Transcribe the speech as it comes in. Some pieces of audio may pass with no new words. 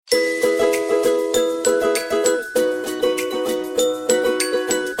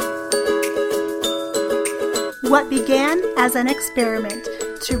What began as an experiment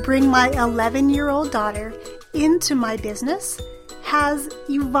to bring my 11-year-old daughter into my business has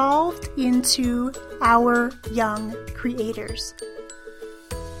evolved into Our Young Creators,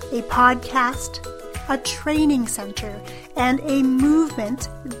 a podcast, a training center, and a movement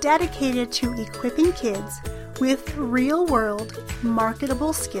dedicated to equipping kids with real-world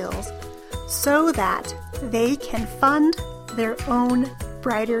marketable skills so that they can fund their own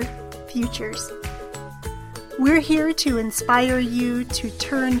brighter futures. We're here to inspire you to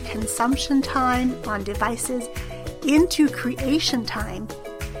turn consumption time on devices into creation time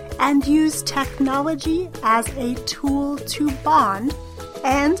and use technology as a tool to bond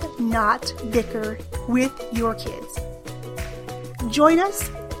and not bicker with your kids. Join us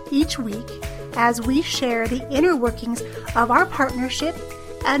each week as we share the inner workings of our partnership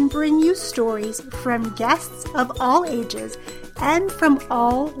and bring you stories from guests of all ages and from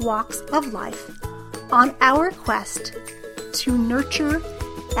all walks of life on our quest to nurture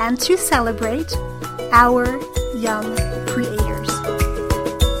and to celebrate our young creators.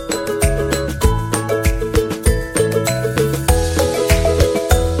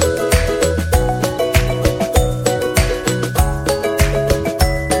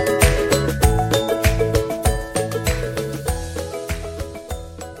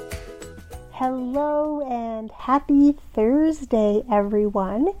 Hello and happy Thursday,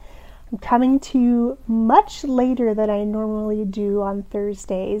 everyone. I'm coming to you much later than I normally do on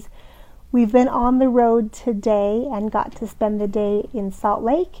Thursdays. We've been on the road today and got to spend the day in Salt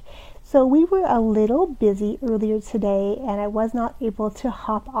Lake. So we were a little busy earlier today and I was not able to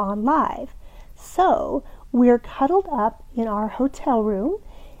hop on live. So we're cuddled up in our hotel room.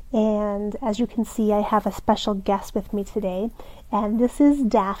 And as you can see, I have a special guest with me today. And this is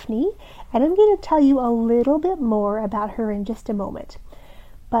Daphne. And I'm going to tell you a little bit more about her in just a moment.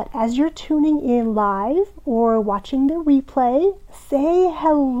 But as you're tuning in live or watching the replay, say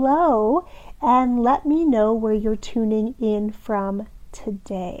hello and let me know where you're tuning in from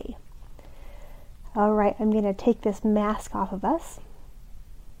today. All right, I'm going to take this mask off of us.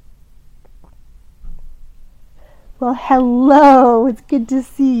 Well, hello, it's good to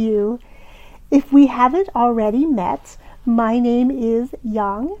see you. If we haven't already met, my name is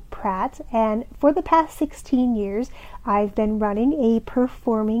Yang Pratt, and for the past 16 years, I've been running a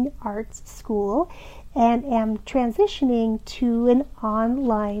performing arts school and am transitioning to an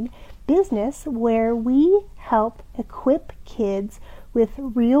online business where we help equip kids with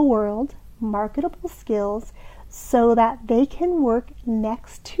real-world marketable skills so that they can work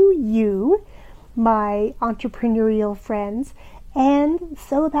next to you, my entrepreneurial friends, and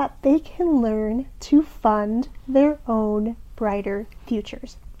so that they can learn to fund their own brighter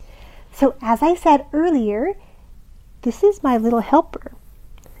futures. So as I said earlier, this is my little helper.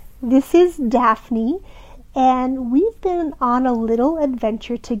 This is Daphne, and we've been on a little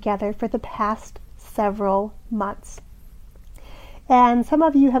adventure together for the past several months. And some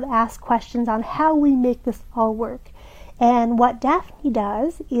of you have asked questions on how we make this all work. And what Daphne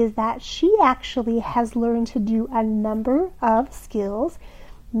does is that she actually has learned to do a number of skills,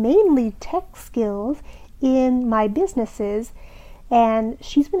 mainly tech skills, in my businesses. And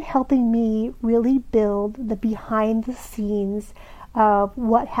she's been helping me really build the behind the scenes of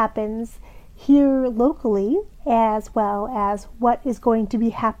what happens here locally, as well as what is going to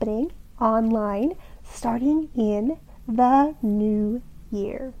be happening online starting in the new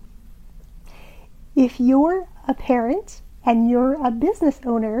year. If you're a parent and you're a business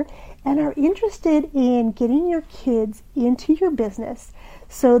owner and are interested in getting your kids into your business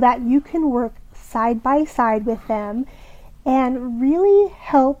so that you can work side by side with them and really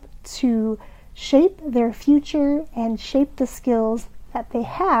help to shape their future and shape the skills that they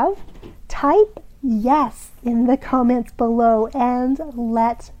have, type yes in the comments below and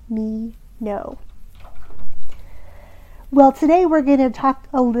let me know. Well, today we're going to talk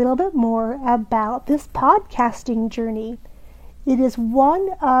a little bit more about this podcasting journey. It is one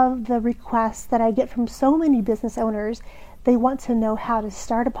of the requests that I get from so many business owners. They want to know how to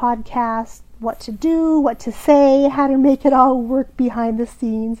start a podcast, what to do, what to say, how to make it all work behind the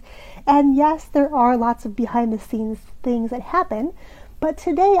scenes. And yes, there are lots of behind the scenes things that happen, but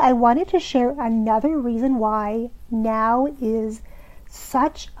today I wanted to share another reason why now is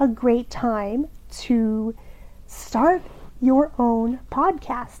such a great time to start your own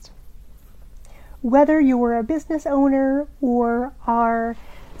podcast. Whether you're a business owner or are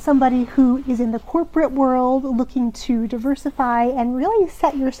somebody who is in the corporate world looking to diversify and really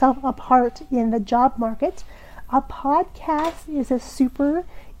set yourself apart in the job market, a podcast is a super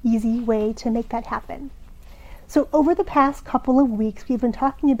easy way to make that happen. So over the past couple of weeks, we've been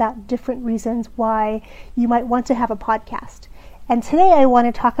talking about different reasons why you might want to have a podcast. And today I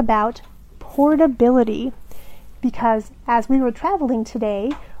want to talk about portability, because as we were traveling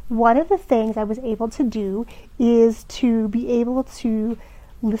today, one of the things I was able to do is to be able to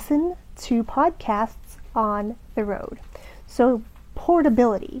listen to podcasts on the road. So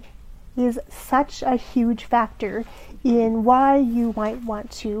portability is such a huge factor in why you might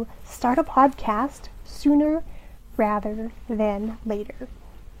want to start a podcast sooner rather than later.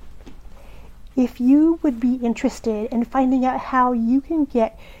 If you would be interested in finding out how you can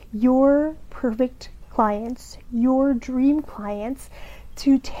get your perfect clients, your dream clients,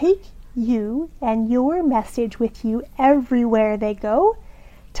 to take you and your message with you everywhere they go,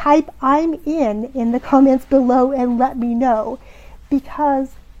 type "I'm in the comments below and let me know,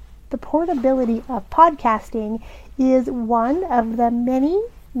 because the portability of podcasting is one of the many,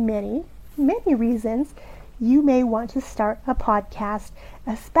 many, many reasons you may want to start a podcast,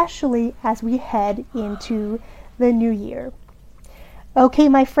 especially as we head into the new year. Okay,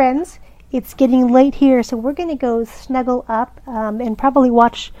 my friends, it's getting late here, so we're going to go snuggle up and probably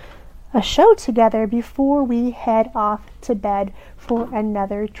watch a show together before we head off to bed for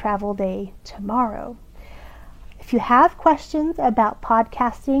another travel day tomorrow. If you have questions about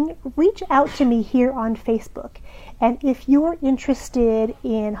podcasting, reach out to me here on Facebook. And if you're interested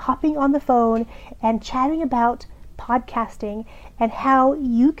in hopping on the phone and chatting about podcasting and how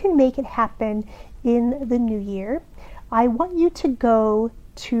you can make it happen in the new year, I want you to go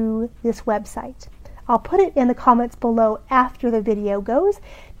to this website. I'll put it in the comments below after the video goes,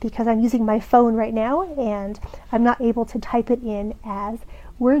 because I'm using my phone right now and I'm not able to type it in as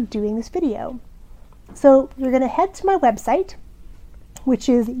we're doing this video. So you're going to head to my website, which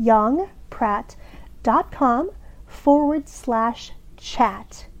is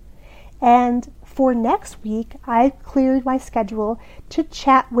youngpratt.com/chat. And for next week, I've cleared my schedule to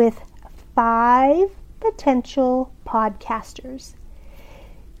chat with 5 potential podcasters.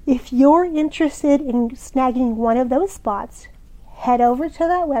 If you're interested in snagging one of those spots, head over to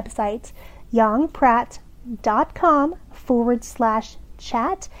that website,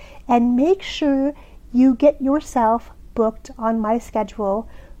 youngpratt.com/chat, and make sure you get yourself booked on my schedule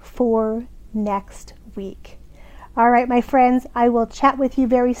for next week. All right, my friends, I will chat with you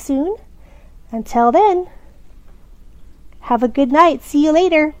very soon. Until then, have a good night. See you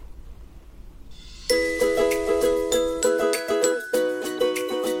later.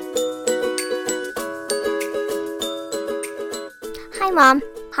 Hi, Mom.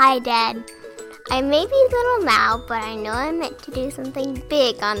 Hi, Dad. I may be little now, but I know I'm meant to do something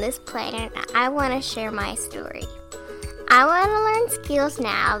big on this planet, and I want to share my story. I want to learn skills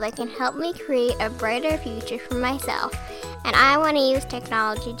now that can help me create a brighter future for myself, and I want to use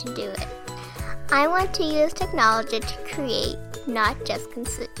technology to do it. I want to use technology to create, not just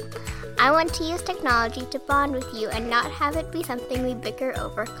consume. I want to use technology to bond with you and not have it be something we bicker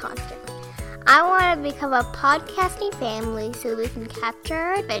over constantly. I want to become a podcasting family so we can capture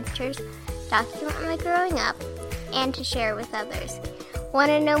our adventures, document my growing up, and to share with others.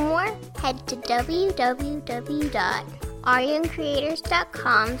 Want to know more? Head to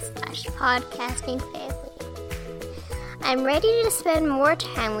www.ouryoungcreators.com/podcastingfamily. I'm ready to spend more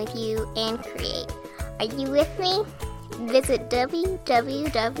time with you and create. Are you with me? Visit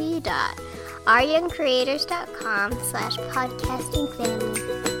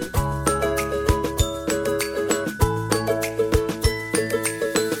www.ouryoungcreators.com/podcastingfamily.